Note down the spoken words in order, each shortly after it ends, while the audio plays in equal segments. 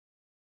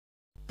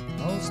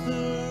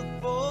muster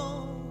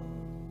for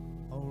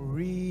or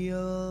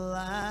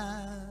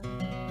realize,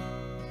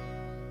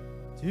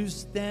 to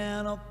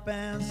stand up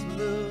and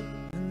salute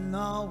and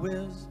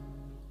always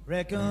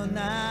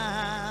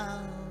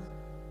recognize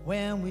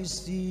when we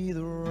see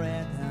the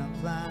red hand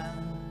fly.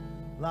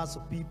 Lots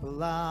of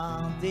people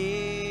are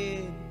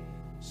dead,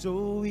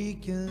 so we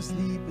can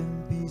sleep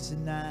in peace at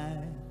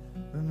night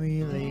when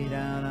we lay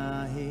down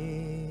our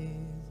heads.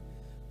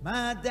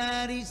 My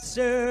daddy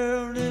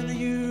served in the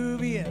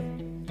UVA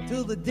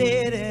till the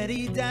day that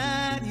he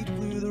died. He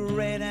flew the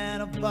red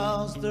hand of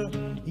Buster,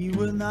 he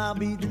will not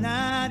be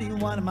denied. He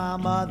wanted my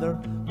mother,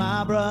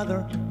 my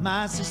brother,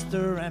 my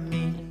sister and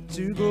me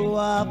to grow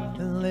up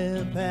and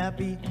live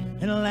happy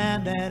in a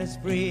land that is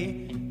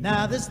free.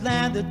 Now this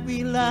land that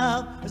we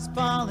love is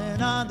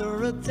falling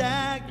under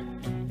attack.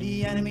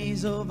 The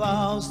enemies of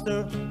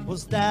Ulster will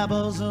stab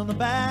us in the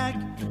back.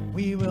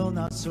 We will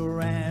not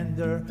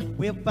surrender,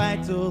 we'll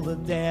fight till the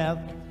death,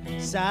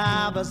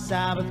 side by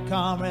side with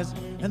comrades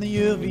and the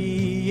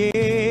UVA.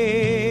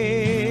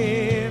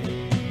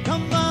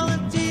 Come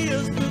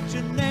volunteers, put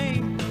your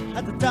name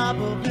at the top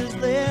of this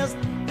list,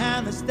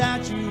 and the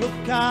statue of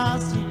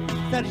Kasi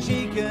that is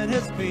shaking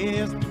his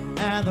fist,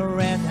 and the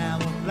red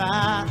hand will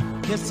fly.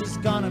 This is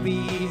gonna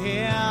be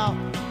hell.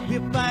 We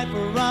fight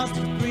for us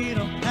to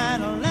freedom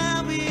and a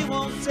land we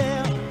won't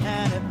sell.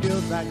 And it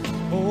feels like the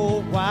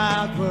whole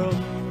wide world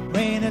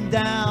raining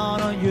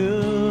down on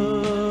you.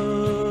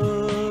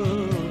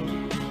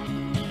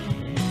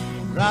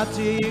 Brought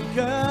to you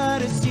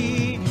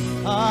courtesy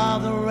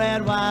of the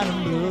red, white,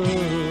 and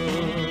blue.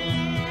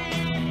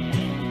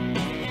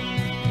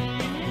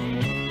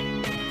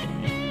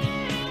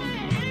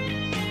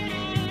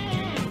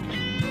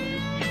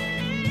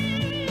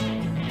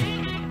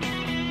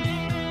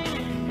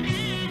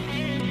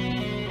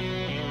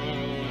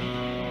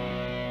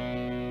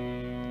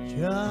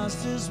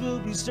 Justice will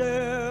be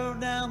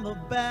served and the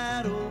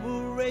battle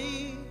will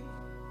rage.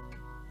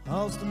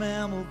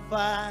 Ulstermen will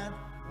fight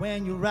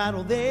when you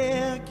rattle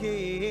their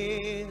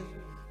cage.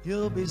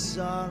 You'll be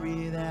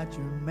sorry that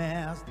you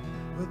messed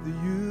with the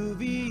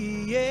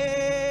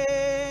UVA.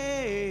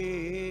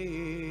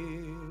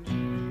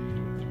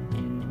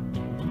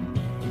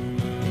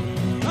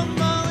 Come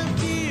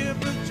volunteer,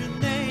 put your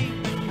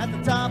name at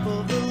the top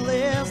of the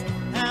list,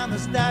 and the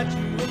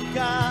statue of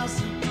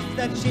Kasi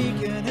that's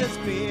shaking his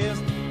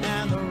fist,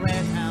 and the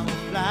red hand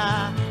will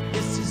fly.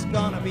 This is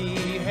gonna be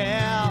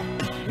hell.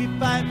 We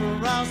fight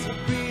for our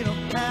freedom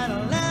and a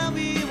land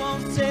we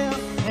won't sell.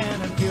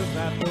 And it feels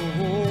like the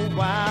whole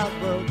wide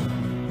world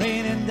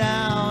raining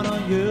down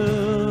on you.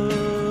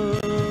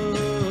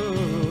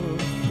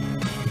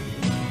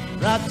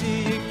 Brought to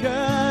you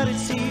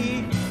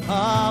courtesy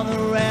of the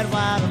red,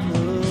 white, and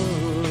blue.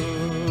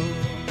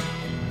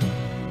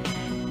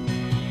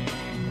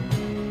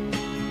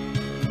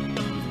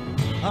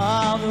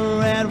 Of the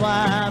red,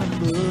 white,